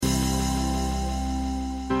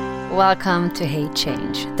Welcome to Hate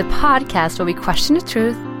Change, the podcast where we question the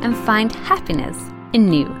truth and find happiness in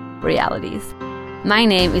new realities. My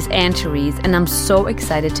name is Anne-Therese, and I'm so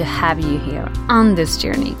excited to have you here on this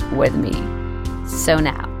journey with me. So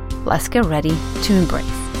now, let's get ready to embrace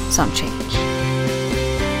some change.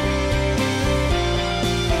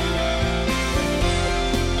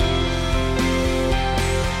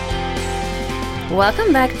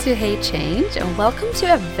 Welcome back to Hate Change, and welcome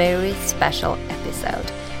to a very special episode.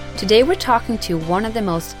 Today we're talking to one of the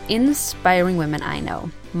most inspiring women I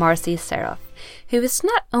know, Marcy Saroff, who is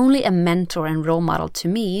not only a mentor and role model to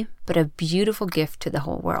me, but a beautiful gift to the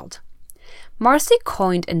whole world. Marcy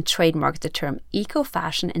coined and trademarked the term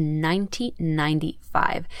eco-fashion in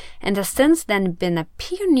 1995 and has since then been a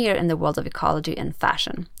pioneer in the world of ecology and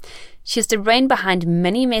fashion. She's the brain behind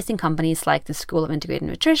many amazing companies like the School of Integrated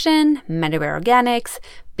Nutrition, Medaware Organics,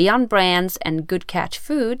 Beyond Brands, and Good Catch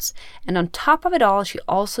Foods, and on top of it all, she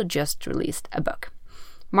also just released a book.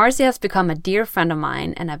 Marcy has become a dear friend of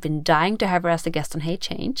mine, and I've been dying to have her as a guest on Hate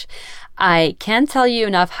Change. I can't tell you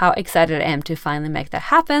enough how excited I am to finally make that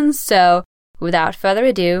happen, so without further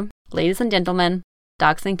ado, ladies and gentlemen,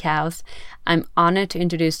 dogs and cows, I'm honored to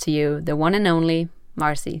introduce to you the one and only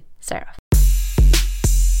Marcy Saroff.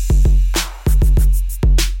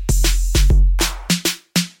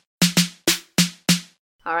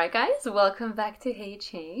 Alright guys, welcome back to Hate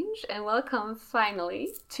Change, and welcome finally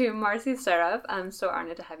to Marcy Saroff. I'm so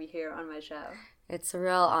honored to have you here on my show. It's a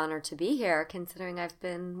real honor to be here, considering I've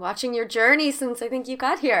been watching your journey since I think you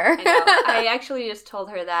got here. I know. I actually just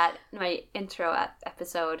told her that in my intro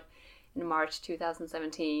episode in March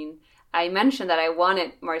 2017. I mentioned that I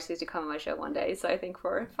wanted Marcy to come on my show one day, so I think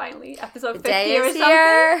we're finally episode 50 or something.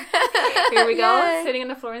 Here. Here we go, Yay. Sitting on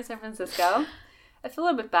the floor in San Francisco. I feel a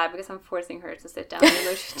little bit bad because I'm forcing her to sit down, even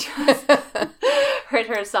though she just hurt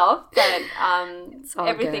herself. But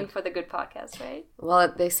everything good for the good podcast, right?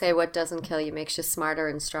 Well, they say what doesn't kill you makes you smarter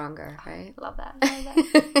and stronger, right? Love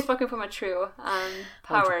that. Spoken from a true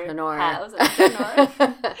entrepreneur.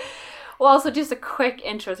 Well, so just a quick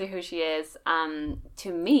intro to who she is.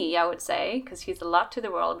 To me, I would say, because she's a lot to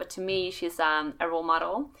the world, but to me, she's a role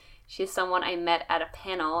model. She's someone I met at a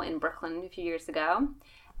panel in Brooklyn a few years ago.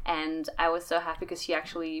 And I was so happy because she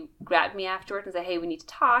actually grabbed me afterwards and said, hey, we need to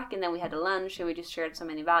talk. And then we had a lunch and we just shared so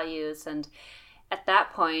many values. And at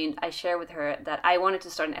that point, I shared with her that I wanted to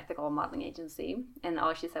start an ethical modeling agency. And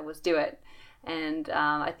all she said was, do it. And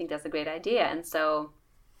I think that's a great idea. And so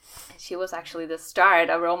she was actually the start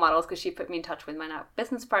of Role Models because she put me in touch with my now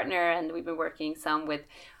business partner. And we've been working some with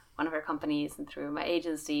one of her companies and through my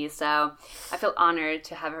agency. So I feel honored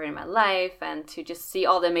to have her in my life and to just see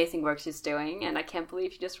all the amazing work she's doing. And I can't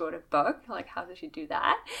believe she just wrote a book. Like, how did she do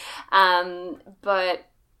that? But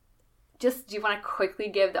just, do you want to quickly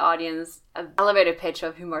give the audience an elevator pitch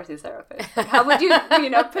of who Marcy Saroff is? Like, how would you,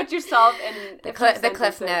 put yourself in the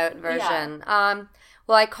Cliff Note version? Yeah.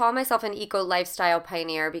 Well, I call myself an eco lifestyle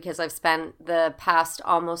pioneer because I've spent the past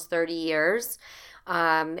almost 30 years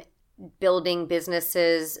building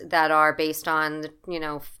businesses that are based on,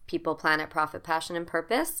 people, planet, profit, passion, and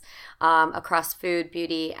purpose across food,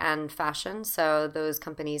 beauty, and fashion. So those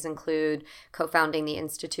companies include co-founding the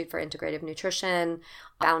Institute for Integrative Nutrition,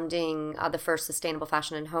 founding the first sustainable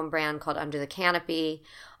fashion and home brand called Under the Canopy,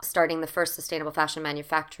 starting the first sustainable fashion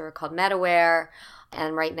manufacturer called Medaware,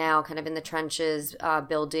 and right now kind of in the trenches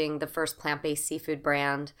building the first plant-based seafood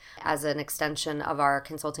brand as an extension of our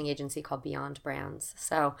consulting agency called Beyond Brands.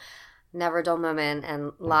 So never a dull moment,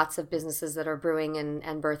 and lots of businesses that are brewing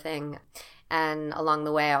and birthing. And along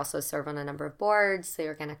the way, I also serve on a number of boards, the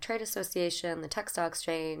Organic Trade Association, the Textile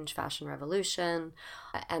Exchange, Fashion Revolution,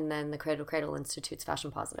 and then the Cradle Cradle Institute's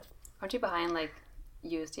Fashion Positive. Aren't you behind,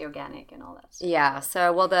 USD Organic and all that stuff? Yeah.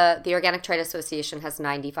 So, the Organic Trade Association has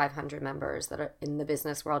 9,500 members that are in the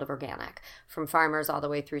business world of organic, from farmers all the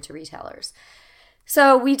way through to retailers.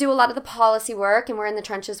 So we do a lot of the policy work, and we're in the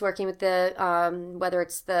trenches working with the, whether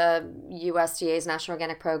it's the USDA's National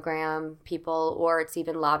Organic Program people, or it's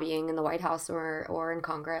even lobbying in the White House or in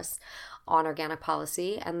Congress on organic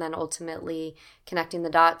policy, and then ultimately connecting the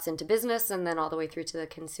dots into business and then all the way through to the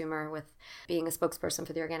consumer with being a spokesperson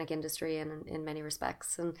for the organic industry in many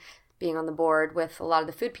respects. And being on the board with a lot of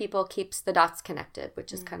the food people keeps the dots connected,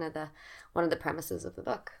 which is kind of one of the premises of the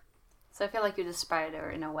book. So I feel like you're the spider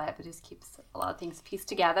in a web. It just keeps a lot of things pieced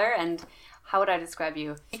together. And how would I describe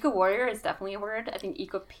you? Eco-warrior is definitely a word. I think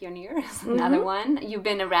eco-pioneer is another one. You've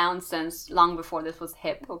been around since long before this was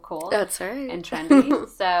hip or cool. That's right. And trendy.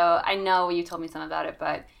 So I know you told me some about it,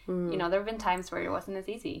 but, there have been times where it wasn't as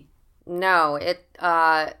easy. No,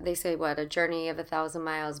 they say what, a journey of 1,000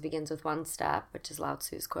 miles begins with one step, which is Lao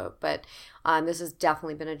Tzu's quote. But this has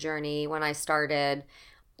definitely been a journey. When I started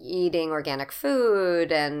eating organic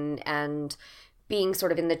food and being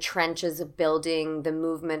sort of in the trenches of building the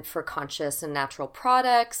movement for conscious and natural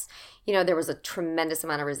products, there was a tremendous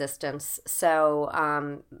amount of resistance. So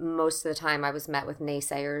most of the time I was met with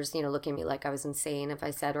naysayers, looking at me like I was insane if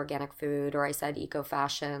I said organic food or I said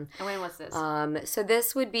eco-fashion. And when was this? So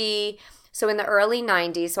this would be, in the early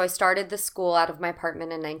 90s. So I started the school out of my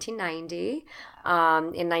apartment in 1990.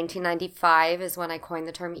 In 1995 is when I coined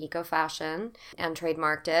the term eco-fashion and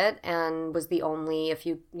trademarked it, and was the only, if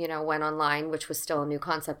you went online, which was still a new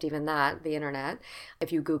concept, even that, the internet,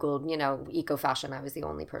 if you Googled, eco-fashion, I was the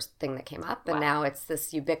only thing that came up. And now it's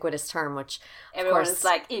this ubiquitous term, which everyone is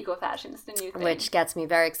like, eco-fashion is the new thing. Which gets me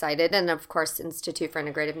very excited. And of course, Institute for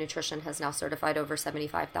Integrative Nutrition has now certified over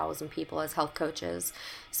 75,000 people as health coaches.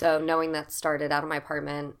 So knowing that started out of my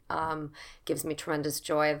apartment gives me tremendous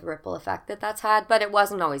joy of the ripple effect that's had. But it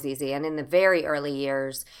wasn't always easy. And in the very early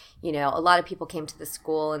years, a lot of people came to the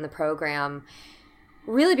school and the program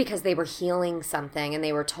really because they were healing something and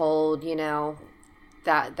they were told,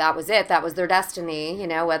 that was it. That was their destiny,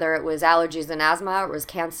 whether it was allergies and asthma, or it was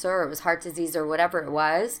cancer, or it was heart disease, or whatever it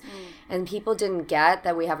was. And people didn't get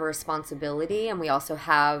that we have a responsibility, and we also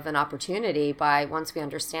have an opportunity once we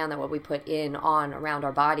understand that what we put around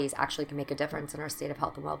our bodies actually can make a difference in our state of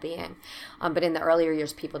health and well-being. But in the earlier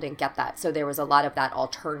years, people didn't get that. So there was a lot of that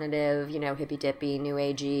alternative, hippy-dippy, new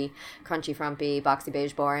agey, crunchy frumpy, boxy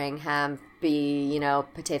beige boring, hemp,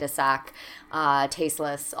 potato sack,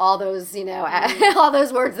 tasteless, all those, all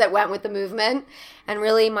those words that went with the movement. And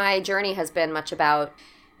really my journey has been much about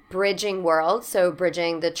bridging worlds, so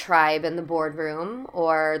bridging the tribe and the boardroom,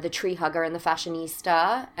 or the tree hugger and the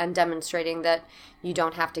fashionista, and demonstrating that you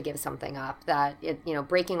don't have to give something up, that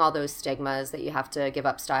breaking all those stigmas that you have to give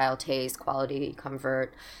up style, taste, quality,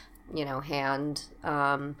 comfort, hand,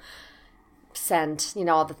 scent,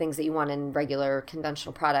 all the things that you want in regular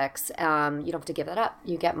conventional products. You don't have to give that up.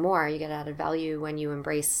 You get more. You get added value when you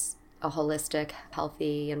embrace a holistic,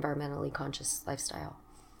 healthy, environmentally conscious lifestyle.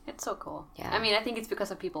 It's so cool. Yeah. I mean, I think it's because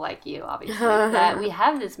of people like you, obviously, that we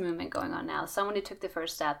have this movement going on now. Someone who took the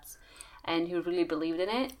first steps and who really believed in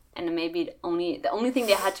it, and maybe the only thing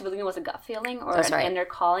they had to believe in was a gut feeling or an inner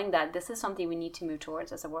calling that this is something we need to move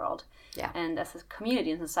towards as a world and as a community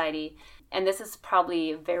and society. And this is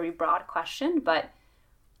probably a very broad question, but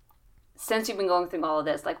since you've been going through all of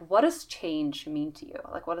this, like, what does change mean to you?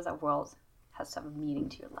 Like, what does that world have some meaning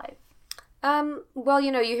to your life? Well,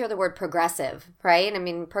 you hear the word progressive, right? I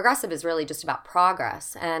mean, progressive is really just about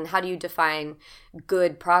progress. And how do you define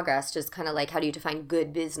good progress? Just kind of like, how do you define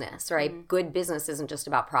good business, right? Mm-hmm. Good business isn't just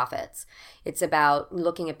about profits. It's about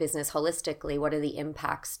looking at business holistically. What are the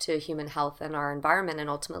impacts to human health and our environment, and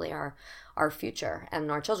ultimately our future and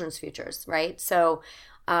our children's futures, right? So,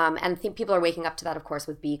 and I think people are waking up to that, of course,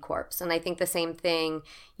 with B Corps. And I think the same thing,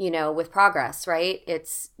 with progress, right?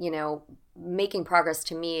 It's, making progress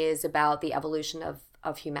to me is about the evolution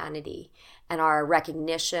of humanity and our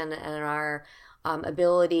recognition and our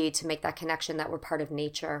ability to make that connection that we're part of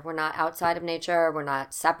nature. We're not outside of nature. We're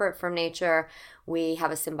not separate from nature. We have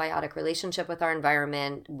a symbiotic relationship with our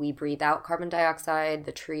environment. We breathe out carbon dioxide.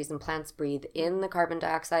 The trees and plants breathe in the carbon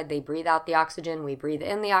dioxide. They breathe out the oxygen. We breathe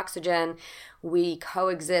in the oxygen. We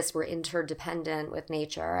coexist. We're interdependent with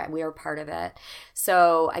nature. We are part of it.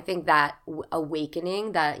 So I think that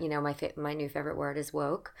awakening, that, my new favorite word is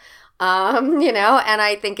woke, and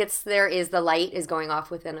I think the light is going off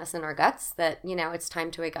within us in our guts, that, it's time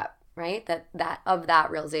to wake up, right? That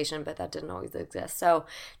realization, but that didn't always exist. So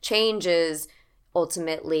change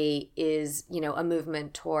ultimately is, a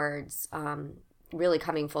movement towards really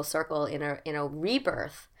coming full circle in a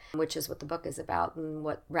rebirth, which is what the book is about and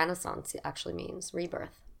what Renaissance actually means,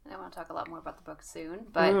 rebirth. I want to talk a lot more about the book soon,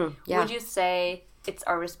 but would you say it's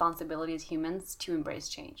our responsibility as humans to embrace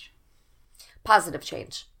change? Positive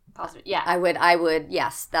change. Positive, yeah. I would,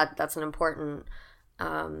 yes, that's an important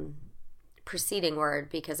preceding word,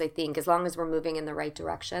 because I think as long as we're moving in the right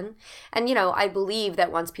direction, and I believe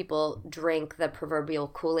that once people drink the proverbial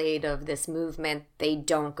Kool-Aid of this movement, they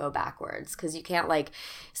don't go backwards, because you can't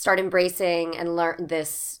start embracing and learn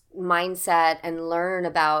this mindset and learn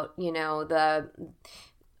about the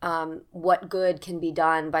what good can be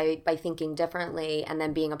done by thinking differently, and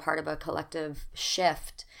then being a part of a collective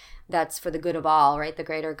shift that's for the good of all, right? The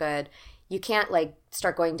greater good. You can't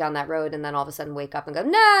start going down that road and then all of a sudden wake up and go,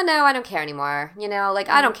 no, I don't care anymore.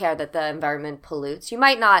 I don't care that the environment pollutes. You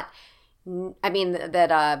might not,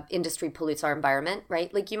 that industry pollutes our environment, right?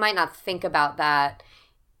 You might not think about that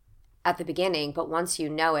at the beginning, but once you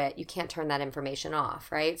know it, you can't turn that information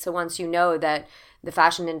off, right? So once you know that the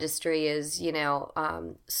fashion industry is,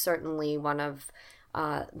 certainly one of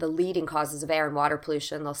the leading causes of air and water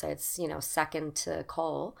pollution, they'll say it's, second to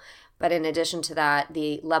coal. But in addition to that,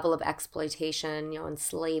 the level of exploitation, and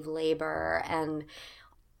slave labor and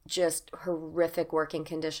just horrific working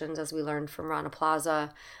conditions, as we learned from Rana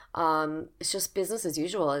Plaza, it's just business as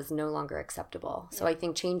usual is no longer acceptable. So I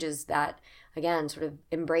think change is that, again, sort of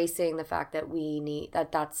embracing the fact that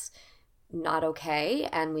that's not okay,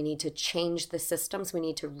 and we need to change the systems, we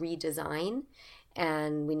need to redesign,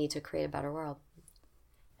 and we need to create a better world.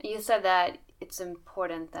 You said that it's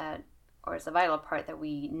important or it's a vital part that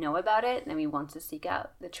we know about it and we want to seek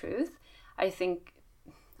out the truth. I think,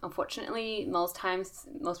 unfortunately, most times,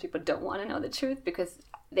 most people don't want to know the truth because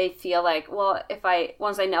they feel like, well,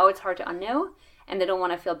 once I know, it's hard to unknow, and they don't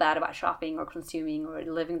want to feel bad about shopping or consuming or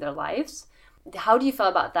living their lives. How do you feel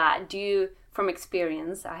about that? From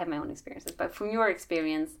experience, I have my own experiences, but from your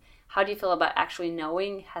experience, how do you feel about actually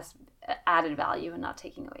knowing has added value and not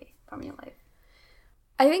taking away from your life?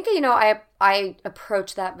 I think, I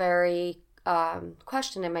approach that very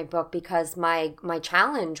question in my book because my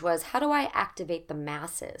challenge was, how do I activate the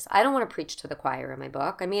masses? I don't want to preach to the choir in my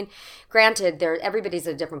book. I mean, granted, everybody's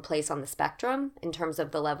at a different place on the spectrum in terms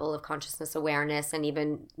of the level of consciousness awareness, and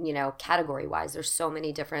even, category-wise, there's so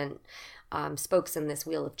many different spokes in this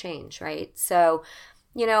wheel of change, right? So,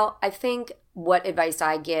 I think what advice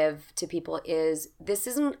I give to people is this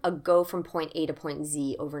isn't a go from point A to point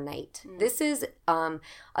Z overnight. This is a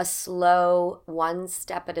slow, one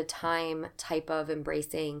step at a time type of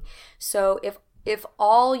embracing. So if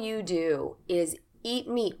all you do is eat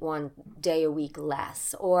meat one day a week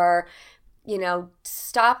less, or,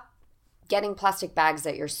 stop getting plastic bags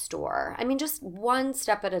at your store. I mean, just one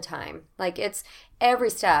step at a time. Like, it's every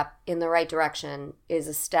step in the right direction is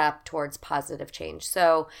a step towards positive change.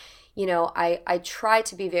 So, I try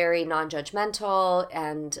to be very non-judgmental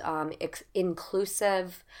and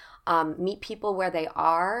inclusive, meet people where they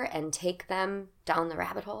are and take them down the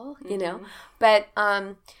rabbit hole,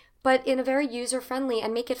 but in a very user-friendly,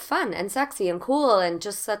 and make it fun and sexy and cool, and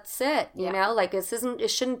just that's it, you know? Like, it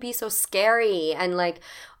shouldn't be so scary and, like,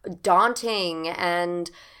 daunting and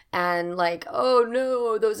like, oh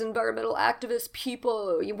no, those environmental activist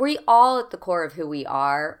people. We all, at the core of who we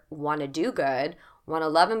are, want to do good, want to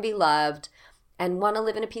love and be loved, and want to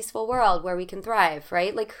live in a peaceful world where we can thrive,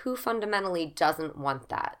 right? Like, who fundamentally doesn't want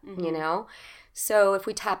that, So if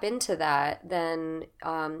we tap into that, then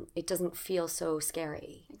it doesn't feel so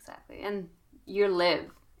scary. Exactly. And you live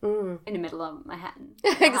in the middle of Manhattan.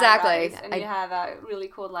 Exactly. And you have a really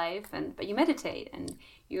cool life, but you meditate and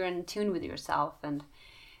you're in tune with yourself. And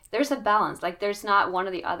there's a balance. Like, there's not one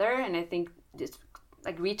or the other. And I think just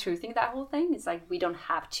like retruthing that whole thing, it's like we don't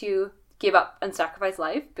have to give up and sacrifice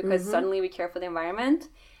life because suddenly we care for the environment.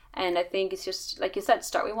 And I think it's just, like you said,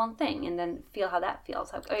 start with one thing and then feel how that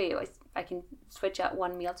feels. Like, oh, I can switch out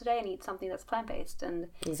one meal today and eat something that's plant-based. And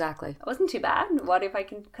exactly, it wasn't too bad. What if I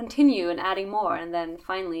can continue and adding more? And then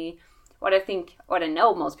finally, what I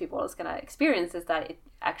know most people is going to experience is that it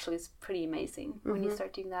actually is pretty amazing when you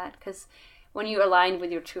start doing that. Because when you align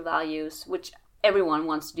with your true values, which everyone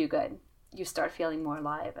wants to do good, you start feeling more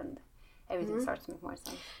alive and everything starts to make more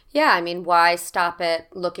sense. Yeah, I mean, why stop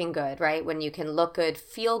at looking good, right? When you can look good,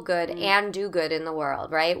 feel good, and do good in the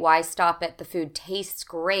world, right? Why stop at the food tastes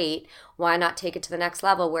great? Why not take it to the next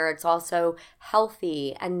level where it's also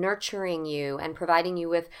healthy and nurturing you and providing you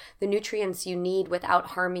with the nutrients you need without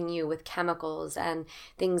harming you with chemicals and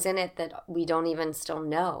things in it that we don't even still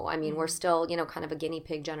know. I mean, we're still, kind of a guinea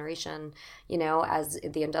pig generation, as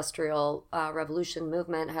the Industrial Revolution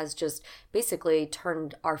movement has just basically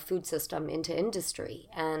turned our food system into industry.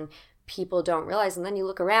 And people don't realize, and then you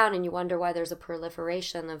look around and you wonder why there's a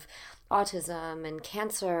proliferation of autism and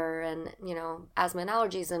cancer and asthma and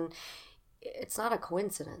allergies, and it's not a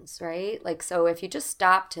coincidence, right? Like, so if you just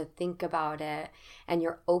stop to think about it and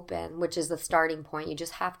you're open, which is the starting point, you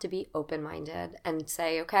just have to be open-minded and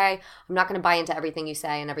say, okay, I'm not going to buy into everything you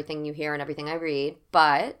say and everything you hear and everything I read,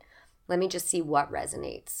 but let me just see what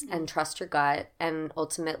resonates and trust your gut and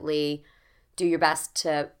ultimately do your best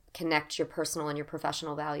to connect your personal and your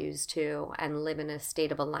professional values too and live in a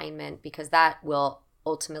state of alignment, because that will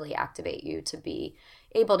ultimately activate you to be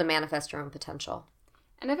able to manifest your own potential.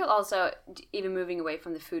 And I feel also, even moving away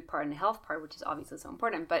from the food part and the health part, which is obviously so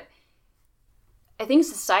important, but I think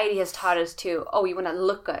society has taught us to, you want to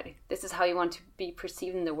look good. This is how you want to be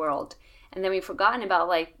perceived in the world. And then we've forgotten about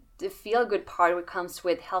like the feel-good part, which comes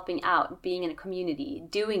with helping out, being in a community,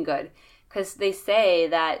 doing good. Because they say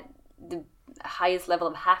that the highest level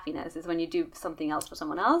of happiness is when you do something else for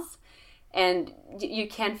someone else. And you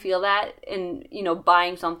can feel that in,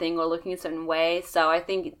 buying something or looking a certain way. So I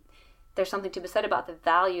think there's something to be said about the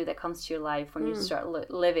value that comes to your life when you start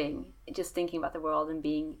living, just thinking about the world and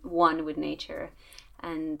being one with nature.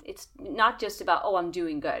 And it's not just about, I'm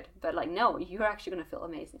doing good, but like, no, you're actually going to feel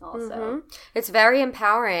amazing also. It's very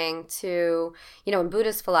empowering to, in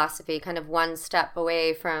Buddhist philosophy, kind of one step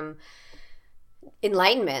away from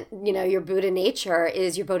enlightenment. Your Buddha nature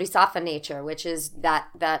is your bodhisattva nature, which is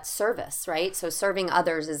that service, right? So serving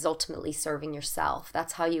others is ultimately serving yourself.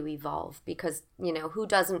 That's how you evolve, because who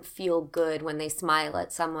doesn't feel good when they smile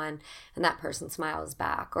at someone and that person smiles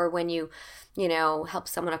back, or when you help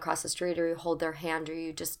someone across the street, or you hold their hand, or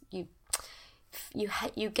you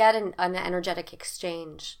get an energetic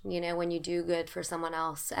exchange, when you do good for someone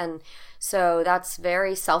else. And so that's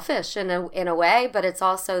very selfish in a way, but it's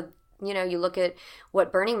also, you look at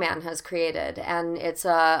what Burning Man has created, and it's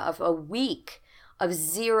a week of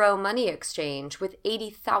zero money exchange with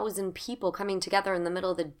 80,000 people coming together in the middle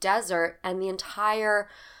of the desert, and the entire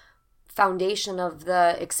foundation of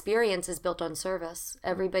the experience is built on service.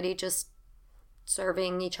 Everybody just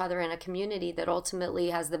serving each other in a community that ultimately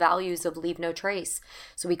has the values of leave no trace.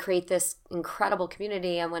 So we create this incredible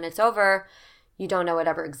community, and when it's over, you don't know it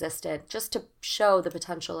ever existed, just to show the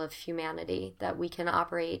potential of humanity, that we can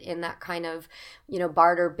operate in that kind of,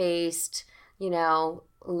 barter-based,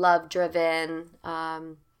 love-driven,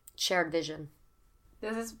 shared vision.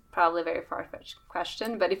 This is probably a very far-fetched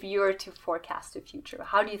question, but if you were to forecast the future,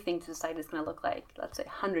 how do you think society is going to look like, let's say,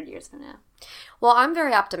 100 years from now? Well, I'm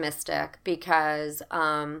very optimistic because,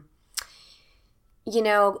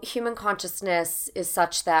 human consciousness is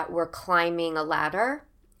such that we're climbing a ladder.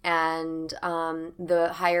 And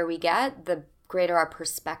the higher we get, the greater our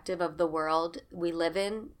perspective of the world we live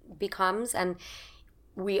in becomes. And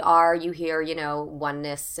we are, you hear,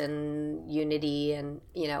 oneness and unity, and,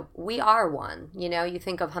 we are one. You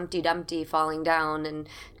think of Humpty Dumpty falling down and,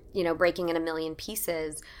 breaking in a million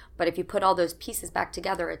pieces. But if you put all those pieces back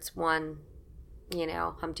together, it's one,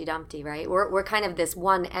 Humpty Dumpty, right? We're kind of this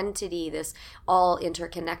one entity, this all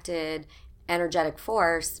interconnected energetic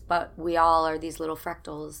force, but we all are these little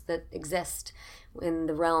fractals that exist in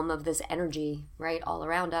the realm of this energy, right, all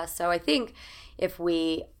around us. So I think if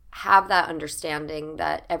we have that understanding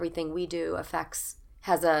that everything we do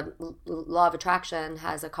has a law of attraction,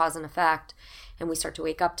 has a cause and effect, and we start to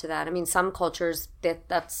wake up to that. I mean, some cultures,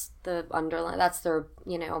 that's the underlying, that's their,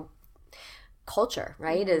 culture,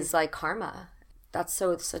 right, is like karma. That's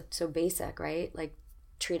so basic, right? Like,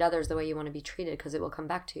 treat others the way you want to be treated, because it will come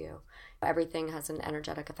back to you. Everything has an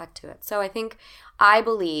energetic effect to it. So I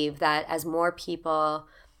believe that as more people,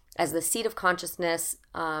 as the seed of consciousness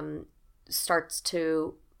starts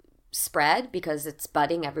to spread, because it's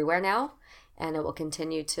budding everywhere now, and it will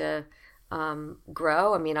continue to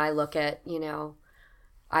grow. I mean, I look at,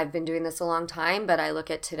 I've been doing this a long time, but I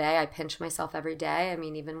look at today, I pinch myself every day. I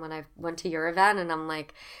mean, even when I went to your event, and I'm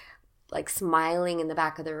like smiling in the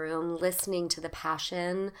back of the room, listening to the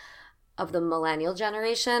passion of the millennial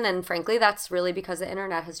generation. And frankly, that's really because the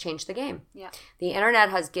internet has changed the game. Yeah. The internet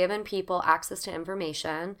has given people access to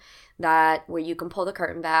information where you can pull the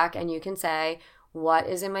curtain back and you can say, what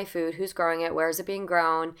is in my food, who's growing it, where is it being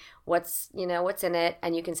grown, what's in it,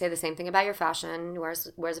 and you can say the same thing about your fashion,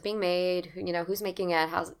 where's it being made, who's making it,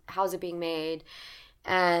 how's it being made,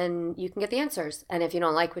 and you can get the answers. And if you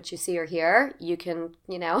don't like what you see or hear, you can,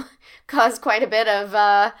 cause quite a bit of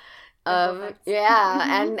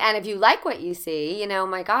yeah. And if you like what you see,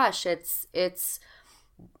 my gosh, it's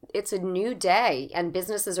a new day, and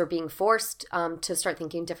businesses are being forced to start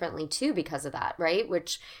thinking differently too because of that, right?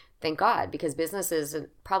 Which, thank God, because business is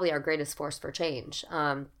probably our greatest force for change,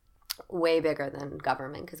 way bigger than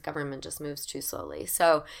government, because government just moves too slowly.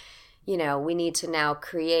 So, we need to now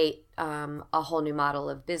create a whole new model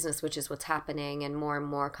of business, which is what's happening, and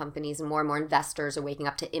more companies and more investors are waking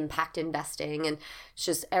up to impact investing, and it's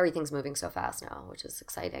just everything's moving so fast now, which is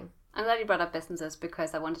exciting. I'm glad you brought up businesses,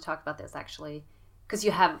 because I want to talk about this actually, because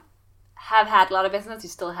you have had a lot of business, you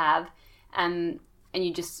still have, and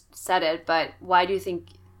you just said it, but why do you think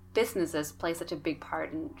businesses play such a big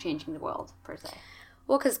part in changing the world, per se?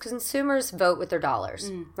 Well, because consumers vote with their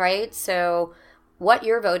dollars, right? So what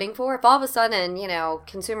you're voting for, if all of a sudden,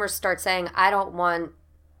 consumers start saying, I don't want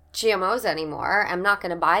GMOs anymore, I'm not going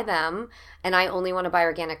to buy them, and I only want to buy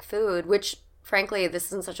organic food, which, frankly, this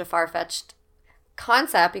isn't such a far-fetched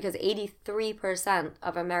concept, because 83%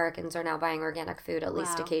 of Americans are now buying organic food, at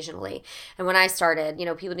least occasionally. And when I started,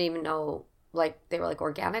 people didn't even know, they were like,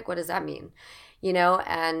 organic? What does that mean? you know,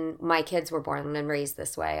 and my kids were born and raised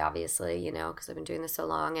this way, obviously, you know, because I've been doing this so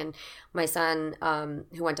long. And my son,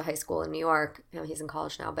 who went to high school in New York, you know, he's in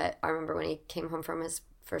college now, but I remember when he came home from his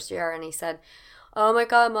first year and he said, "Oh my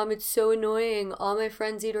God, Mom, it's so annoying. All my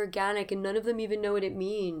friends eat organic and none of them even know what it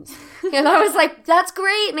means." And I was like, "That's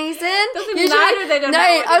great, Nathan." Doesn't matter they don't know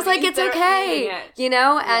what I was it like, means, "It's okay." it. You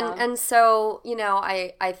know, Yeah. and so, you know,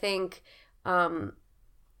 I think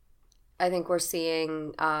we're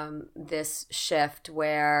seeing this shift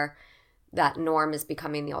where that norm is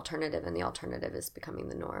becoming the alternative and the alternative is becoming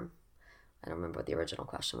the norm. I don't remember what the original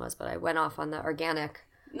question was, but I went off on the organic.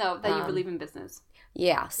 No, that you believe in business.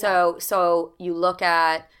 Yeah. So you look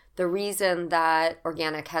at the reason that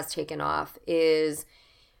organic has taken off is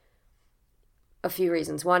a few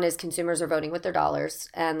reasons. One is consumers are voting with their dollars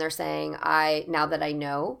and they're saying, now that I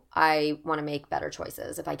know, I want to make better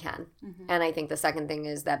choices if I can. Mm-hmm. And I think the second thing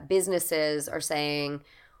is that businesses are saying,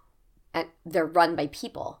 and they're run by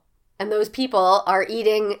people. And those people are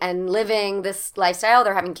eating and living this lifestyle.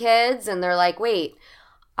 They're having kids and they're like, wait,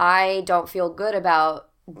 I don't feel good about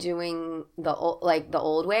doing the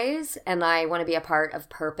old ways, and I want to be a part of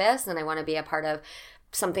purpose, and I want to be a part of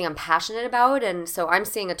something I'm passionate about. And so I'm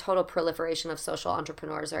seeing a total proliferation of social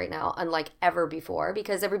entrepreneurs right now, unlike ever before,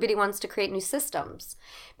 because everybody wants to create new systems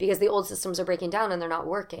because the old systems are breaking down and they're not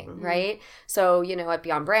working, right? So, you know, at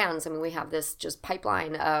Beyond Brands, I mean, we have this just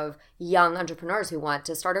pipeline of young entrepreneurs who want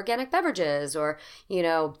to start organic beverages or, you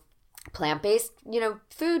know, plant-based, you know,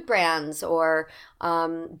 food brands or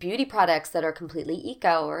beauty products that are completely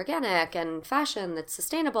eco or organic, and fashion that's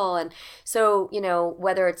sustainable. And so, you know,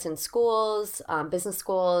 whether it's in schools, business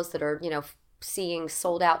schools that are, you know, seeing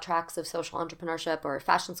sold out tracks of social entrepreneurship, or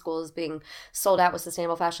fashion schools being sold out with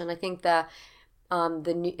sustainable fashion, I think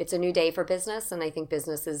it's a new day for business, and I think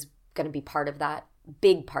business is going to be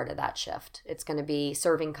big part of that shift. It's going to be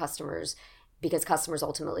serving customers, because consumers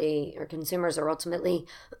are ultimately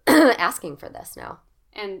asking for this now.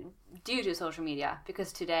 And due to social media,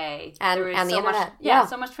 because today there is so much,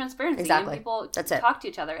 so much transparency. Exactly. And people talk to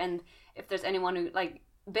each other. And if there's anyone who, like,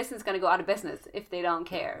 business is going to go out of business if they don't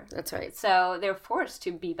care. That's right. So they're forced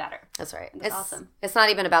to be better. That's right. That's awesome. It's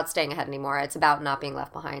not even about staying ahead anymore. It's about not being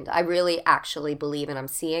left behind. I really actually believe, and I'm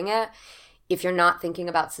seeing it, if you're not thinking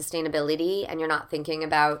about sustainability and you're not thinking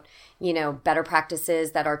about, you know, better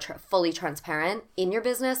practices that are fully transparent in your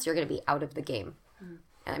business, you're going to be out of the game. Mm-hmm.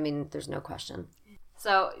 I mean, there's no question.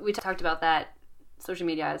 So we talked about that. Social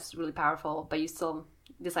media is really powerful, but you still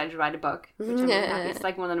decided to write a book, which I'm really happy. It's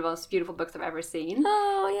like one of the most beautiful books I've ever seen.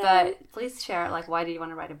 Oh, yeah. But please share, like, why did you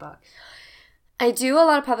want to write a book? I do a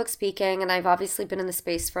lot of public speaking, and I've obviously been in the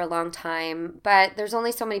space for a long time, but there's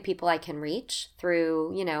only so many people I can reach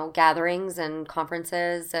through, you know, gatherings and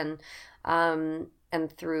conferences and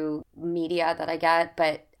through media that I get.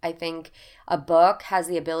 But I think a book has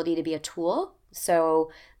the ability to be a tool. So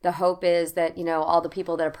the hope is that, you know, all the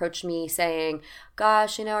people that approach me saying,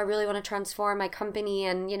 gosh, you know, I really want to transform my company,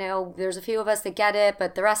 and, you know, there's a few of us that get it,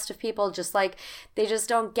 but the rest of people just, like, they just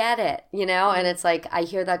don't get it, you know? And it's like, I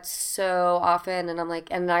hear that so often, and I'm like,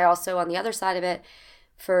 and I also, on the other side of it,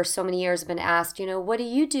 for so many years have been asked, you know, what do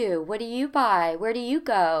you do? What do you buy? Where do you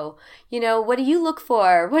go? You know, what do you look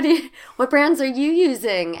for? What brands are you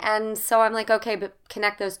using? And so I'm like, okay, but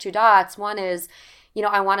connect those two dots. One is, you know,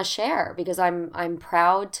 I want to share because I'm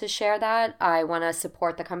proud to share that. I want to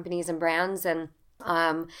support the companies and brands and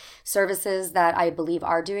services that I believe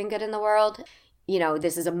are doing good in the world. You know,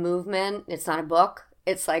 this is a movement. It's not a book.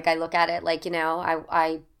 It's like, I look at it like, you know,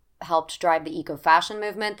 I helped drive the eco-fashion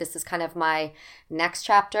movement. This is kind of my next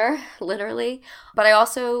chapter, literally. But I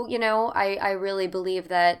also, you know, I really believe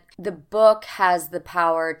that the book has the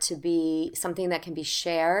power to be something that can be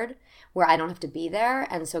shared where I don't have to be there.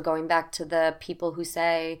 And so going back to the people who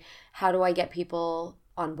say, how do I get people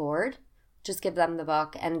on board? Just give them the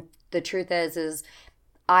book. And the truth is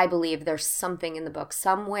I believe there's something in the book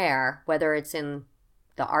somewhere, whether it's in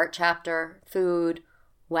the art chapter, food,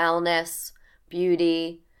 wellness,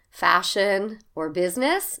 beauty, fashion, or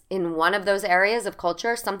business, in one of those areas of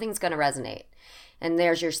culture, something's going to resonate. And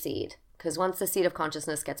there's your seed. Because once the seed of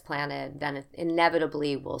consciousness gets planted, then it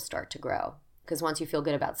inevitably will start to grow. Because once you feel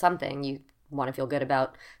good about something, you want to feel good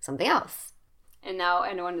about something else. And now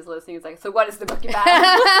anyone who's listening is like, so what is the book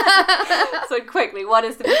about? So quickly, what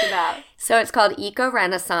is the book about? So it's called Eco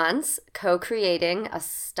Renaissance, Co-Creating a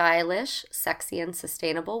Stylish, Sexy, and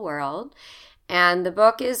Sustainable World. And the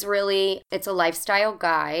book is really, it's a lifestyle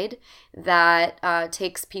guide that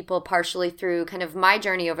takes people partially through kind of my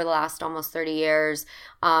journey over the last almost 30 years,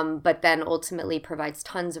 but then ultimately provides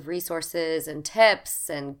tons of resources and tips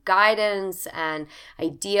and guidance and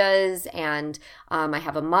ideas. And I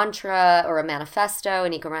have a mantra or a manifesto,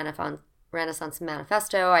 an Eco-Renaissance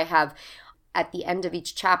manifesto. I have, at the end of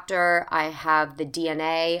each chapter, I have the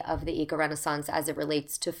DNA of the Eco-Renaissance as it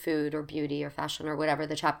relates to food or beauty or fashion or whatever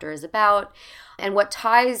the chapter is about. And what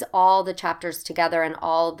ties all the chapters together and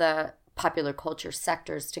all the popular culture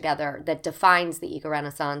sectors together that defines the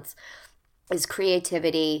Eco-Renaissance is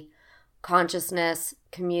creativity, consciousness,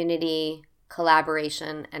 community,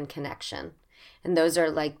 collaboration, and connection. And those are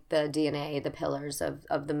like the DNA, the pillars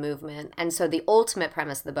of the movement. And so the ultimate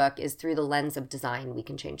premise of the book is through the lens of design, we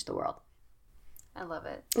can change the world. I love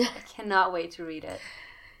it. I cannot wait to read it.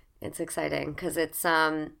 It's exciting because it's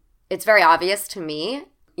very obvious to me,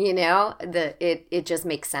 you know, it just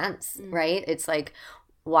makes sense, right? It's like,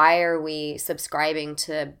 why are we subscribing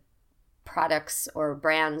to products or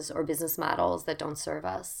brands or business models that don't serve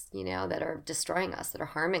us, you know, that are destroying us, that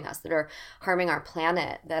are harming our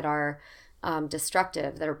planet, that are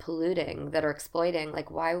destructive, that are polluting, that are exploiting?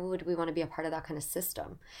 Like, why would we want to be a part of that kind of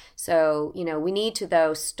system? So, you know, we need to,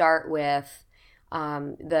 though, start with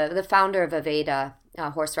the founder of Aveda,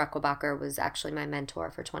 Horst Rechelbacher, was actually my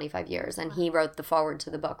mentor for 25 years, and he wrote the foreword to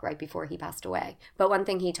the book right before he passed away. But one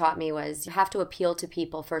thing he taught me was you have to appeal to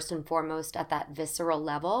people first and foremost at that visceral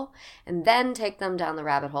level, and then take them down the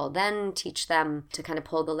rabbit hole, then teach them to kind of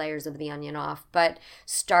pull the layers of the onion off. But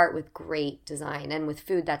start with great design, and with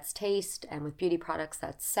food, that's taste, and with beauty products,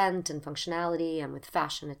 that's scent and functionality, and with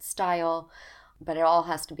fashion, it's style. But it all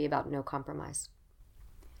has to be about no compromise.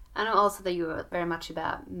 I know also that you were very much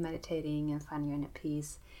about meditating and finding your inner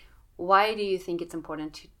peace. Why do you think it's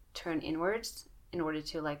important to turn inwards in order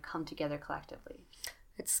to like come together collectively?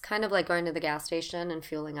 It's kind of like going to the gas station and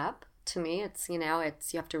fueling up. To me, it's, you know,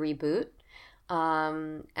 you have to reboot.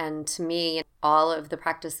 And to me, all of the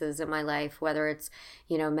practices in my life, whether it's,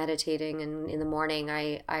 you know, meditating in the morning,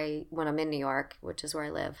 I when I'm in New York, which is where I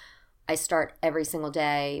live, I start every single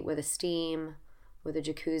day with a steam, with a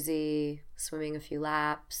jacuzzi, swimming a few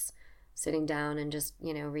laps, sitting down and just,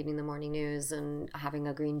 you know, reading the morning news and having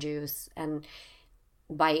a green juice. And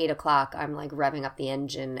by 8 o'clock, I'm like revving up the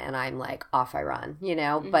engine and I'm like off I run, you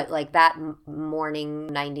know. Mm-hmm. But like that morning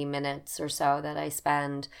 90 minutes or so that I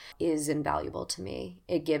spend is invaluable to me.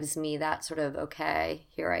 It gives me that sort of, okay,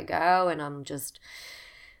 here I go. And I'm just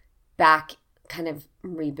back kind of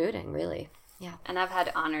rebooting, really. Yeah. And I've had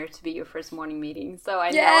the honor to be your first morning meeting. So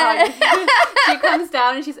I know how she comes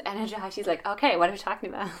down and she's energized. She's like, okay, what are we talking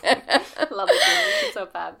about? Love it. She's so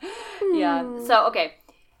fab. Yeah. So, okay.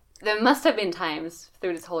 There must have been times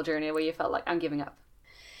through this whole journey where you felt like, I'm giving up.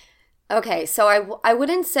 Okay, so I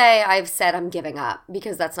wouldn't say I've said I'm giving up,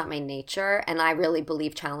 because that's not my nature. And I really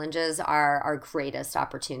believe challenges are our greatest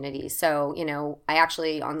opportunities. So, you know, I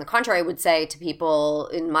actually, on the contrary, would say to people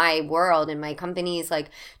in my world, in my companies, like,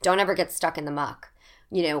 don't ever get stuck in the muck.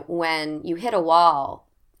 You know, when you hit a wall,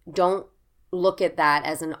 don't look at that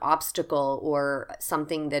as an obstacle or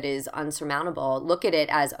something that is unsurmountable. Look at it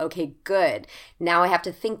as, okay, good. Now I have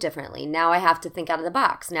to think differently. Now I have to think out of the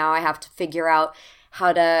box. Now I have to figure out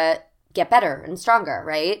how to get better and stronger,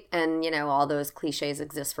 right? And, you know, all those cliches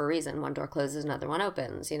exist for a reason. One door closes, another one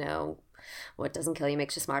opens. You know, what doesn't kill you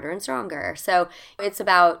makes you smarter and stronger. So it's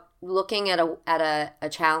about looking at a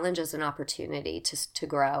challenge as an opportunity to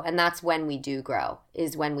grow. And that's when we do grow,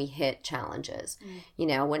 is when we hit challenges. You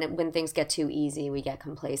know, when things get too easy, we get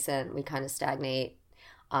complacent, we kind of stagnate.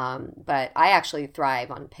 But I actually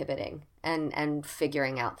thrive on pivoting and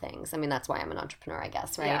figuring out things. I mean, that's why I'm an entrepreneur, I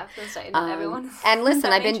guess, right? Yeah, that's right. Not everyone. And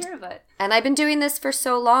listen, I've been doing this for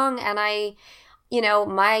so long, and you know,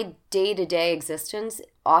 my day-to-day existence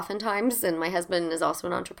oftentimes, and my husband is also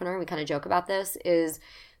an entrepreneur, we kind of joke about this, is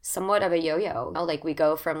somewhat of a yo-yo. You know, like, we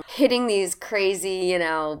go from hitting these crazy, you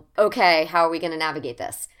know, okay, how are we going to navigate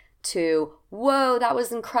this, to, whoa, that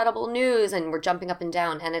was incredible news, and we're jumping up and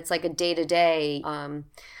down. And it's like a day-to-day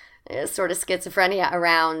sort of schizophrenia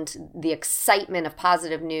around the excitement of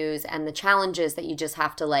positive news and the challenges that you just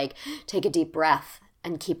have to, like, take a deep breath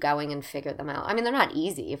and keep going and figure them out. I mean, they're not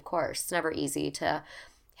easy, of course. It's never easy to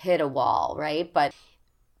hit a wall, right? But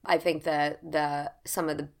I think that some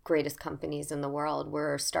of the greatest companies in the world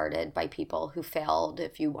were started by people who failed,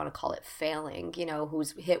 if you want to call it failing, you know,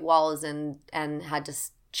 who's hit walls and had to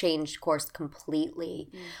change course completely.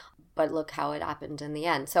 But look how it happened in the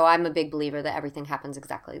end. So I'm a big believer that everything happens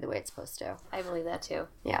exactly the way it's supposed to. I believe that too.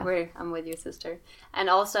 Yeah. I'm with you, sister. And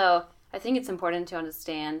also, I think it's important to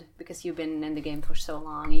understand, because you've been in the game for so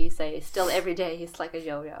long, you say still every day is like a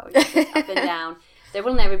yo-yo, it's just up and down. There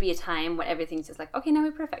will never be a time when everything's just like, okay, now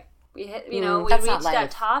we're perfect. We hit, we reached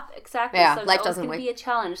that top. Exactly. Yeah, so life it's doesn't going to be a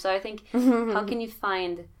challenge. So I think, how can you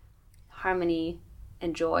find harmony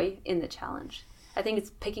and joy in the challenge? I think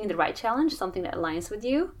it's picking the right challenge, something that aligns with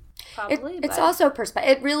you. Probably. It's also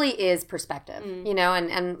perspective. It really is perspective,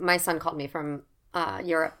 and my son called me from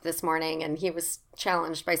Europe this morning, and he was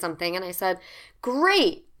challenged by something, and I said,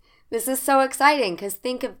 great, this is so exciting, because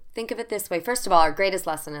think of it this way. First of all, our greatest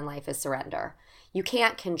lesson in life is surrender. You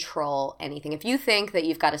can't control anything. If you think that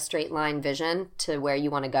you've got a straight line vision to where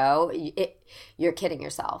you want to go, you're kidding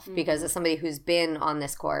yourself, because as somebody who's been on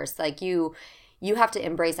this course, like you have to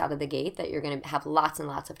embrace out of the gate that you're going to have lots and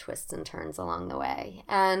lots of twists and turns along the way.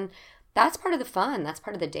 And that's part of the fun. That's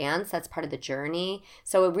part of the dance. That's part of the journey.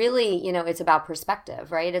 So it really, it's about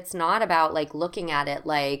perspective, right? It's not about like looking at it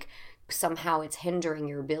like somehow it's hindering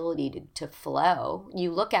your ability to flow.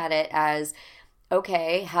 You look at it as,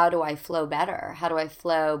 okay, how do I flow better? How do I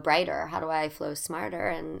flow brighter? How do I flow smarter?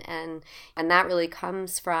 And that really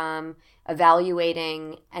comes from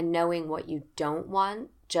evaluating and knowing what you don't want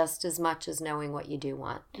just as much as knowing what you do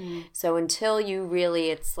want. So until you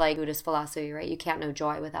really, it's like Buddhist philosophy, right? You can't know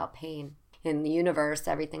joy without pain. In the universe,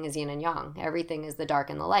 everything is yin and yang. Everything is the dark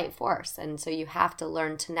and the light force. And so you have to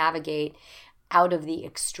learn to navigate out of the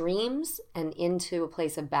extremes and into a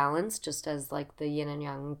place of balance, just as like the yin and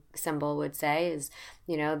yang symbol would say, is,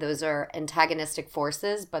 those are antagonistic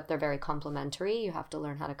forces, but they're very complementary. You have to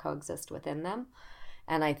learn how to coexist within them.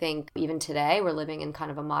 And I think even today we're living in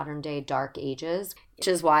kind of a modern day dark ages, which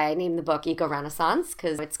is why I named the book Eco Renaissance,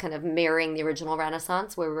 because it's kind of mirroring the original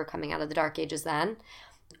Renaissance, where we were coming out of the dark ages then.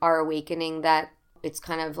 Our awakening, that it's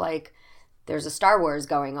kind of like there's a Star Wars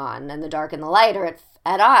going on, and the dark and the light are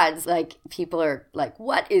at odds. Like, people are like,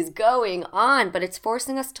 what is going on? But it's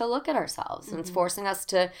forcing us to look at ourselves, and it's forcing us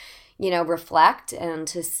to, reflect and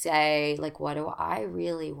to say, like, what do I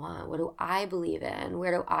really want? What do I believe in?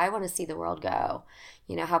 Where do I want to see the world go?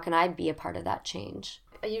 How can I be a part of that change?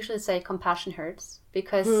 I usually say compassion hurts,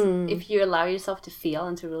 because if you allow yourself to feel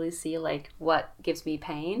and to really see like what gives me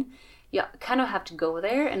pain, you kind of have to go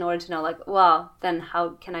there in order to know, like, well, then how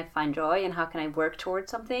can I find joy, and how can I work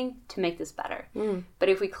towards something to make this better? But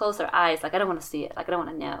if we close our eyes, like, I don't want to see it, like, I don't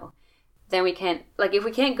want to know, then we can't, like, if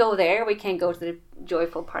we can't go there, we can't go to the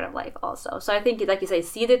joyful part of life also. So I think, like you say,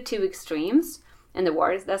 see the two extremes and the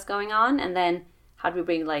wars that's going on, and then how do we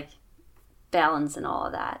bring, like, balance and all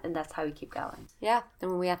of that, and that's how we keep going. Yeah,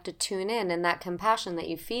 then we have to tune in, and that compassion that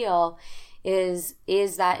you feel is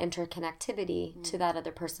that interconnectivity to that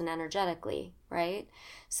other person energetically, right?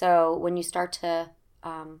 So when you start to,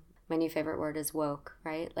 my new favorite word is woke,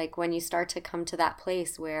 right? Like, when you start to come to that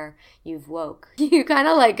place where you've woke, you kind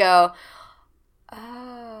of like go,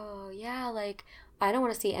 oh, yeah, like, I don't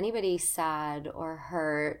want to see anybody sad or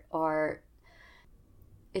hurt, or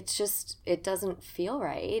it's just, it doesn't feel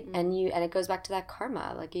right. And it goes back to that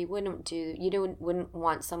karma. Like, you wouldn't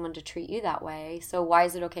want someone to treat you that way. So why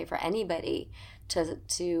is it okay for anybody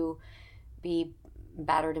to be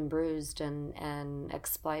battered and bruised and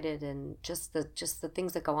exploited, and just the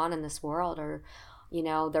things that go on in this world are,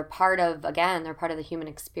 they're part of the human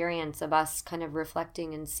experience of us kind of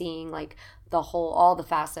reflecting and seeing, like, all the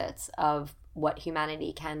facets of what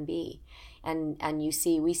humanity can be. And we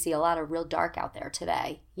see a lot of real dark out there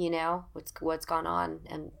today, what's gone on,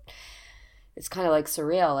 and it's kind of like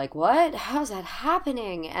surreal, like, what? How's that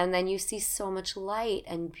happening? And then you see so much light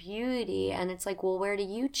and beauty, and it's like, well, where do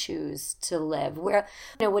you choose to live? Where,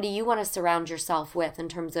 what do you want to surround yourself with in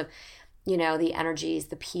terms of, the energies,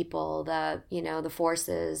 the people, the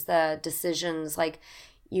forces, the decisions? Like,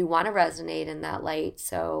 you want to resonate in that light,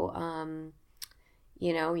 so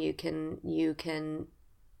you can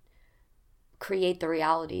create the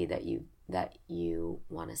reality that you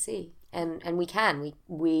want to see, and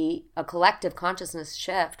we a collective consciousness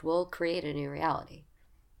shift will create a new reality.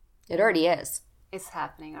 It already is. It's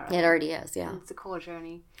happening already. It already is. Yeah, it's a cool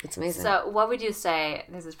journey. It's amazing. So what would you say,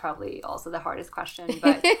 this is probably also the hardest question,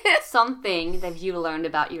 but something that you learned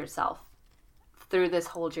about yourself through this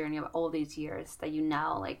whole journey of all these years that you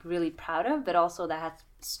now, like, really proud of, but also that has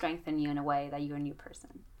strengthened you in a way that you're a new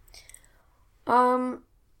person?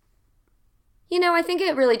 I think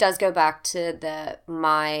it really does go back to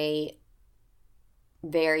my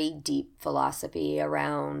very deep philosophy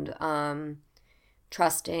around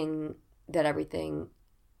trusting that everything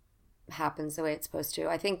happens the way it's supposed to.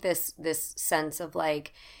 I think this sense of,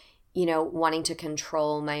 like, wanting to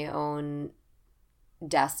control my own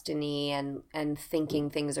destiny and thinking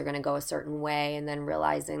things are going to go a certain way, and then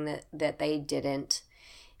realizing that they didn't,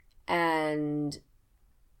 And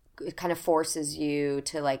it kind of forces you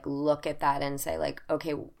to like look at that and say like,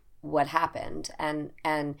 okay, what happened?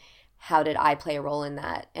 And how did I play a role in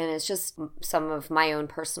that? And it's just some of my own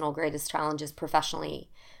personal greatest challenges professionally,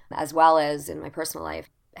 as well as in my personal life,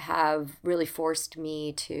 have really forced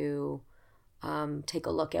me to take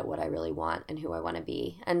a look at what I really want and who I want to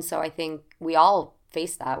be. And so I think we all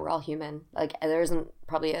face that. We're all human. Like there isn't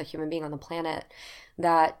probably a human being on the planet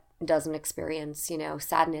that doesn't experience,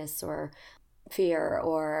 sadness or fear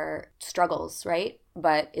or struggles, right?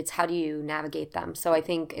 But it's how do you navigate them? So I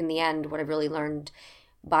think in the end, what I've really learned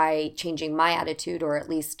by changing my attitude, or at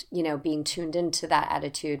least, being tuned into that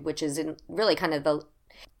attitude, which is really kind of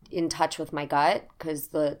in touch with my gut, because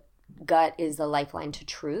the gut is the lifeline to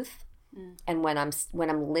truth. And when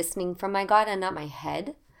I'm listening from my gut and not my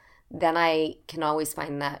head, then I can always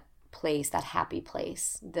find that place, that happy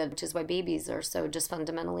place, which is why babies are so just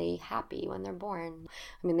fundamentally happy when they're born.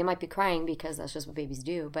 I mean, they might be crying because that's just what babies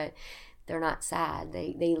do, but they're not sad.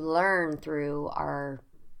 They learn through our,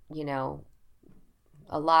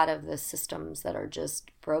 a lot of the systems that are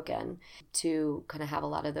just broken to kind of have a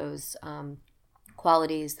lot of those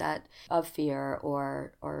qualities that of fear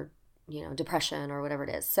or depression or whatever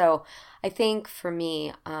it is. So I think for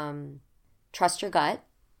me, trust your gut,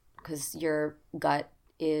 because your gut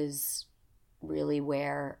is really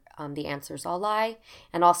where the answers all lie.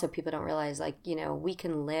 And also people don't realize, like, we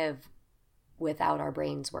can live without our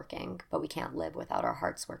brains working, but we can't live without our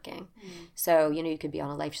hearts working. So, you could be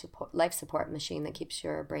on a life support machine that keeps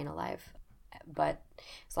your brain alive, but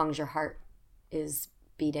as long as your heart is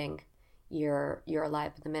beating, you're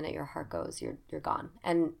alive. But the minute your heart goes, you're gone.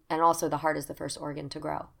 And also the heart is the first organ to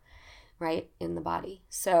grow, right, in the body.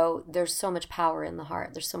 So there's so much power in the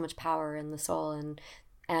heart. There's so much power in the soul,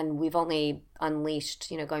 and we've only unleashed,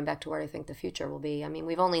 going back to what I think the future will be. I mean,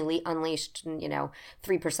 we've only unleashed,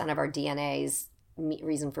 3% of our DNA's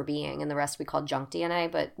reason for being, and the rest we call junk DNA,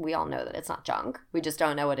 but we all know that it's not junk. We just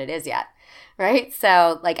don't know what it is yet, right?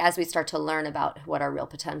 So like as we start to learn about what our real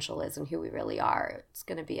potential is and who we really are, it's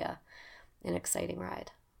going to be an exciting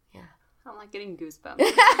ride. Yeah. I'm like getting goosebumps.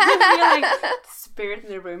 I feel like the spirit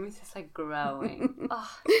in the room is just like growing.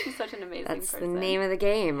 Oh, she's such an amazing That's person. the name of the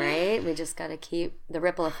game, right? We just got to keep the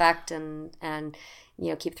ripple effect and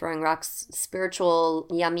keep throwing rocks, spiritual,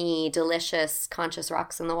 yummy, delicious, conscious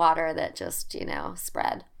rocks in the water that just,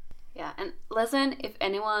 spread. Yeah, and listen, if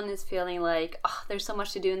anyone is feeling like, oh, there's so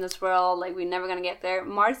much to do in this world, like we're never going to get there,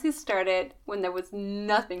 Marcy started when there was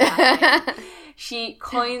nothing happening. She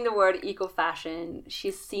coined the word eco-fashion.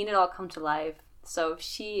 She's seen it all come to life. So if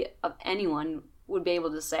she, of anyone, would be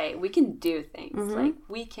able to say, we can do things. Like,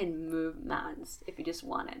 we can move mountains if you just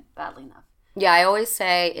want it badly enough. Yeah, I always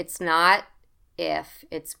say it's not if,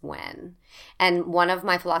 it's when. And one of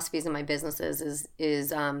my philosophies in my businesses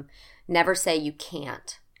is never say you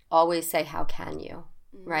can't. Always say, how can you,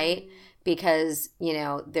 right? Because,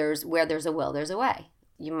 there's a will, there's a way.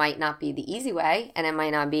 You might not be the easy way, and it might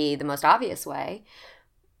not be the most obvious way,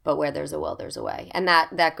 but where there's a will, there's a way. And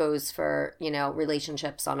that goes for,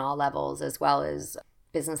 relationships on all levels as well as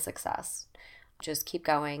business success. Just keep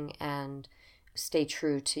going and stay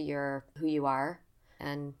true to who you are,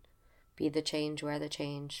 and be the change, wear the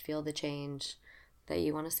change, feel the change that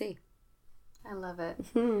you want to see. I love it.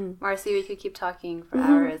 Marcy, we could keep talking for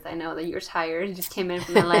hours. I know that you're tired. You just came in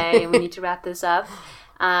from LA and we need to wrap this up.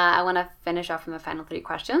 I want to finish off with my final 3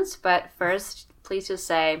 questions. But first, please just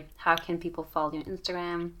say, how can people follow you on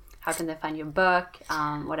Instagram? How can they find your book?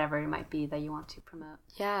 Whatever it might be that you want to promote.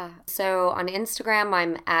 Yeah. So on Instagram,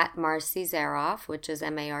 I'm at Marcy Zaroff, which is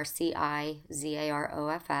MarciZaroff.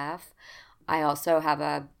 I also have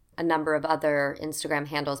a number of other Instagram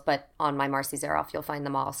handles, but on my Marcy Zaroff, you'll find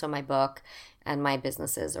them all. So my book and my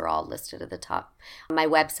businesses are all listed at the top. My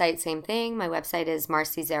website, same thing. My website is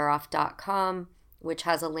marcyzaroff.com, which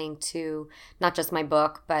has a link to not just my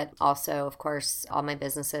book, but also, of course, all my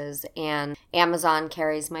businesses. And Amazon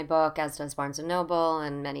carries my book, as does Barnes & Noble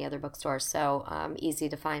and many other bookstores. So easy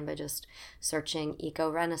to find by just searching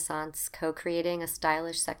Eco Renaissance, co-creating a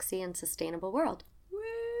stylish, sexy, and sustainable world. Woo!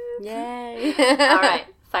 Yay! All right.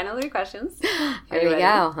 Final 3 questions. Here we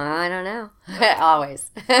go. I don't know.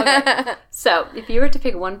 Always. Okay. So, if you were to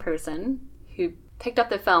pick one person who picked up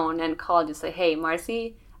the phone and called you, say, "Hey,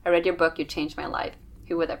 Marcy, I read your book. You changed my life."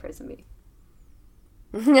 Who would that person be?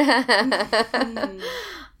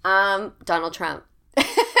 Donald Trump. Okay.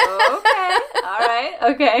 All right.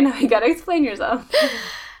 Okay. Now you got to explain yourself.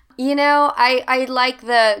 I like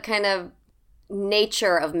the kind of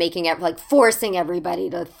nature of making it, like, forcing everybody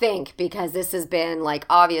to think, because this has been, like,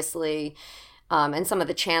 obviously and some of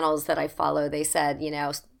the channels that I follow, they said,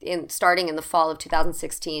 starting in the fall of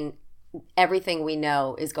 2016, everything we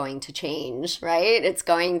know is going to change, right? It's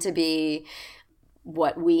going to be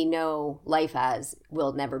what we know life as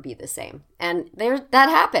will never be the same. And that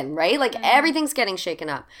happened, right? Like everything's getting shaken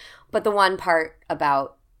up. But the one part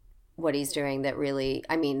about what he's doing that really,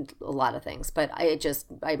 I mean, a lot of things, but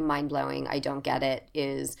I'm mind-blowing, I don't get it,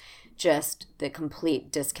 is just the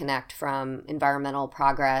complete disconnect from environmental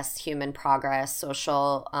progress, human progress,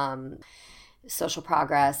 social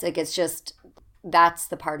progress. Like it's just, that's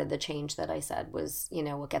the part of the change that I said was,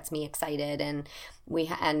 what gets me excited. And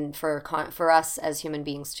for us as human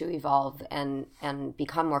beings to evolve and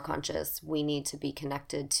become more conscious, we need to be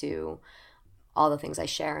connected to all the things I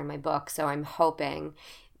share in my book. So I'm hoping,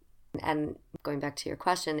 and going back to your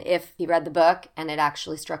question, if he read the book and it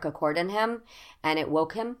actually struck a chord in him and it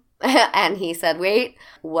woke him and he said, wait,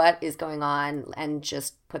 what is going on? And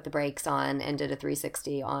just put the brakes on and did a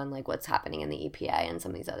 360 on like what's happening in the EPA and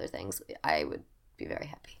some of these other things, I would be very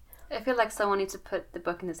happy. I feel like someone needs to put the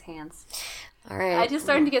book in his hands. All right. I just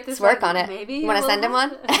starting to get this. Let's work on it. Maybe you want to send him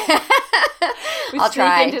one? I'll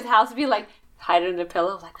try. Into his house and be like, hide it in the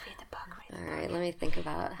pillow, like read the book. All right, let me think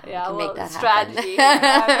about how I can make that strategy.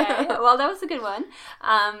 happen. Okay. Well, that was a good one.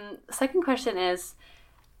 Second question is,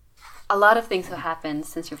 a lot of things have happened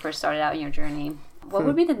since you first started out in your journey. What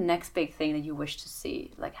would be the next big thing that you wish to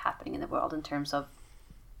see like happening in the world in terms of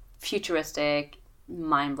futuristic,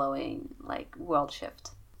 mind-blowing, like world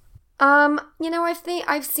shift?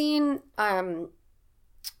 I've seen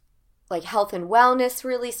like health and wellness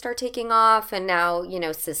really start taking off, and now,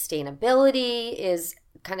 sustainability is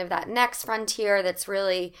kind of that next frontier that's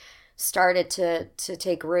really started to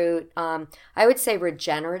take root. I would say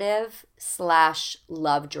regenerative /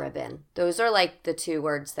 love driven. Those are like the two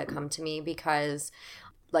words that come to me, because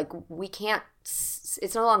like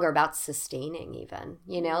it's no longer about sustaining even,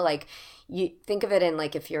 like you think of it in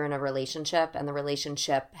like if you're in a relationship and the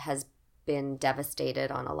relationship has been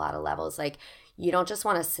devastated on a lot of levels, like you don't just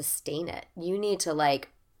want to sustain it. You need to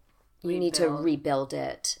need to rebuild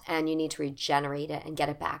it, and you need to regenerate it and get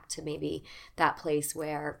it back to maybe that place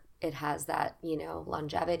where it has that,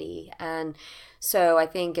 longevity. And so I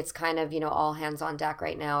think it's kind of, all hands on deck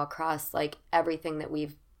right now across like everything that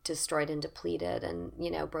we've destroyed and depleted and,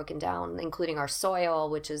 broken down, including our soil,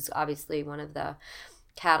 which is obviously one of the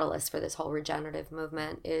catalysts for this whole regenerative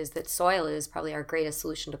movement, is that soil is probably our greatest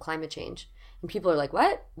solution to climate change. And people are like,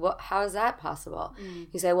 what? How is that possible?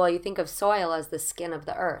 You say, well, you think of soil as the skin of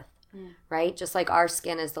the earth. Right? Just like our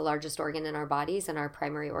skin is the largest organ in our bodies and our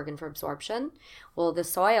primary organ for absorption. Well, the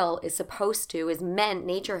soil is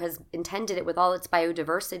nature has intended it with all its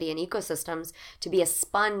biodiversity and ecosystems to be a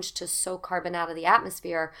sponge to soak carbon out of the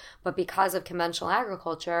atmosphere. But because of conventional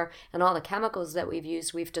agriculture and all the chemicals that we've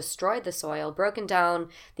used, we've destroyed the soil, broken down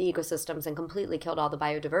the ecosystems, and completely killed all the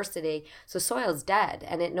biodiversity. So soil is dead,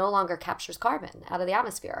 and it no longer captures carbon out of the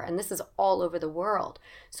atmosphere. And this is all over the world.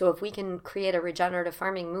 So if we can create a regenerative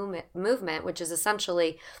farming movement, which is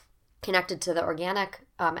essentially connected to the organic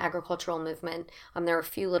agricultural movement, there are a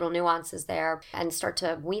few little nuances there, and start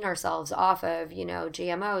to wean ourselves off of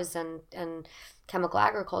GMOs and chemical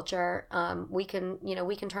agriculture, we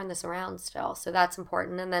can turn this around still. So that's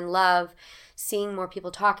important. And then love, seeing more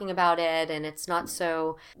people talking about it, and it's not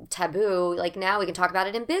so taboo. Like now we can talk about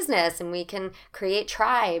it in business, and we can create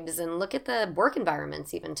tribes, and look at the work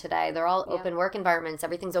environments even today. They're all open work environments.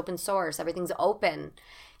 Everything's open source. Everything's open.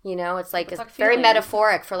 It's like it's very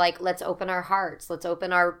metaphoric for like, let's open our hearts, let's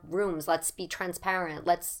open our rooms, let's be transparent,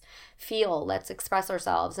 let's feel, let's express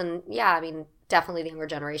ourselves. And definitely the younger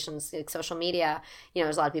generations, like social media,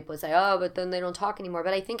 there's a lot of people who say, oh, but then they don't talk anymore.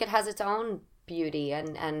 But I think it has its own beauty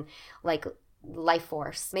and like life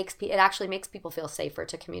force. It actually makes people feel safer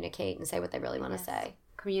to communicate and say what they really want to say.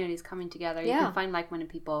 Communities coming together. You can find like-minded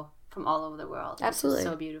people from all over the world. Absolutely. It's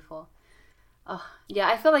so beautiful. Oh, yeah,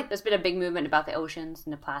 I feel like there's been a big movement about the oceans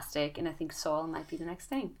and the plastic, and I think soil might be the next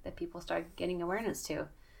thing that people start getting awareness to.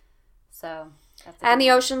 So and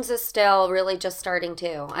the oceans is still really just starting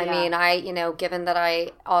too. I mean, given that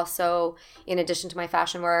I also, in addition to my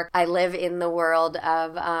fashion work, I live in the world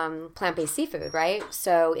of plant-based seafood, right?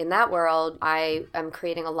 So in that world, I am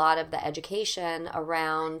creating a lot of the education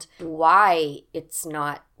around why it's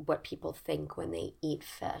not what people think when they eat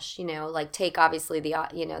fish. Like take obviously the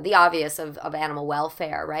obvious of animal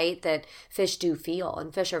welfare, right? That fish do feel,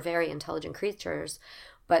 and fish are very intelligent creatures.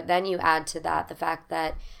 But then you add to that the fact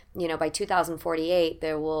that by 2048,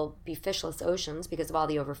 there will be fishless oceans because of all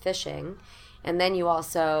the overfishing. And then you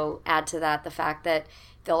also add to that the fact that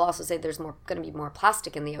they'll also say there's going to be more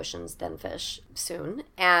plastic in the oceans than fish soon.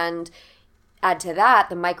 And add to that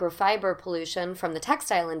the microfiber pollution from the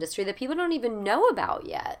textile industry that people don't even know about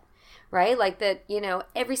yet, right? Like that,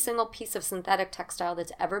 every single piece of synthetic textile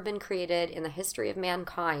that's ever been created in the history of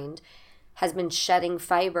mankind has been shedding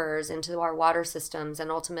fibers into our water systems, and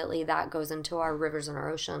ultimately that goes into our rivers and our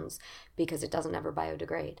oceans because it doesn't ever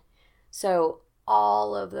biodegrade. So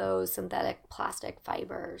all of those synthetic plastic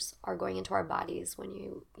fibers are going into our bodies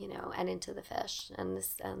when and into the fish, and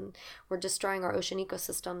we're destroying our ocean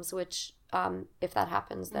ecosystems, which if that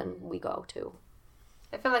happens, then we go too.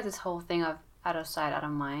 I feel like this whole thing of out of sight, out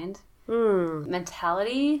of mind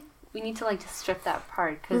mentality, we need to just strip that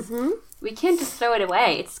apart, because we can't just throw it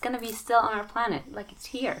away. It's going to be still on our planet. It's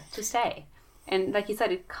here to stay. And like you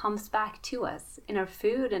said, it comes back to us in our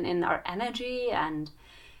food and in our energy, and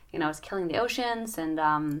it's killing the oceans and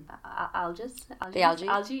algae.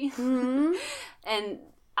 Mm-hmm. And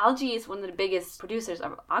algae is one of the biggest producers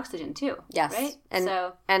of oxygen too. Yes, right.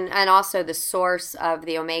 And also the source of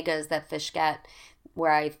the omegas that fish get,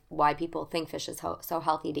 why people think fish is so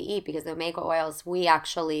healthy to eat, because the omega oils, we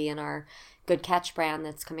actually, in our Good Catch brand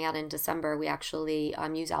that's coming out in December, we actually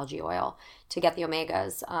use algae oil to get the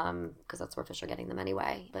omegas, because that's where fish are getting them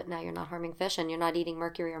anyway. But now you're not harming fish, and you're not eating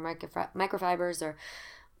mercury or microfibers or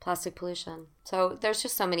plastic pollution. So there's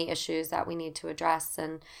just so many issues that we need to address,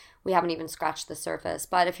 and we haven't even scratched the surface.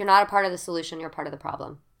 But if you're not a part of the solution, you're part of the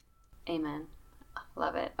problem. Amen.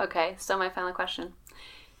 Love it. Okay, so my final question.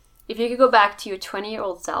 If you could go back to your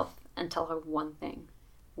 20-year-old self and tell her one thing,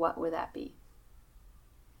 what would that be?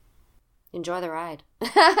 Enjoy the ride.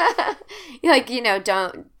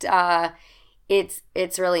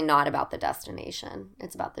 It's really not about the destination.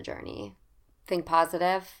 It's about the journey. Think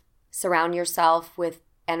positive. Surround yourself with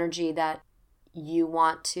energy that you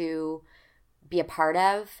want to be a part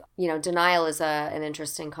of. Denial is an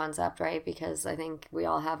interesting concept, right? Because I think we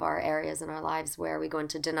all have our areas in our lives where we go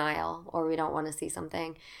into denial or we don't want to see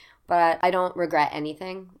something. But I don't regret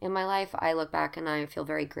anything in my life. I look back and I feel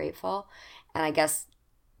very grateful. And I guess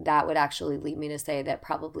that would actually lead me to say that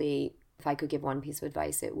probably if I could give one piece of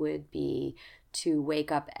advice, it would be to wake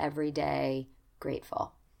up every day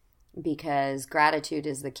grateful. Because gratitude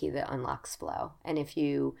is the key that unlocks flow, and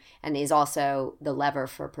is also the lever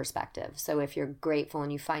for perspective. So if you're grateful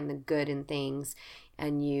and you find the good in things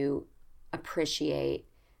and you appreciate,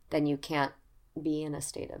 then you can't be in a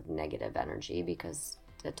state of negative energy, because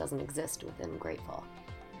it doesn't exist within grateful.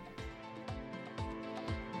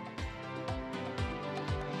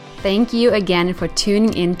 Thank you again for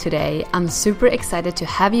tuning in today. I'm super excited to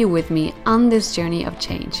have you with me on this journey of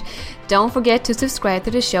change. Don't forget to subscribe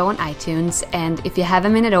to the show on iTunes, and if you have a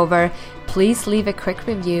minute over, please leave a quick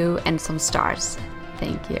review and some stars.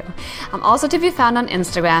 Thank you. I'm also to be found on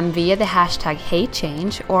Instagram via the hashtag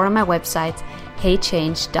HeyChange or on my website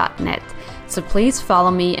heychange.net. So please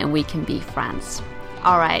follow me and we can be friends.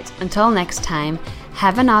 All right, until next time,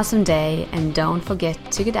 have an awesome day, and don't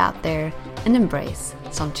forget to get out there and embrace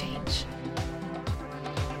some change.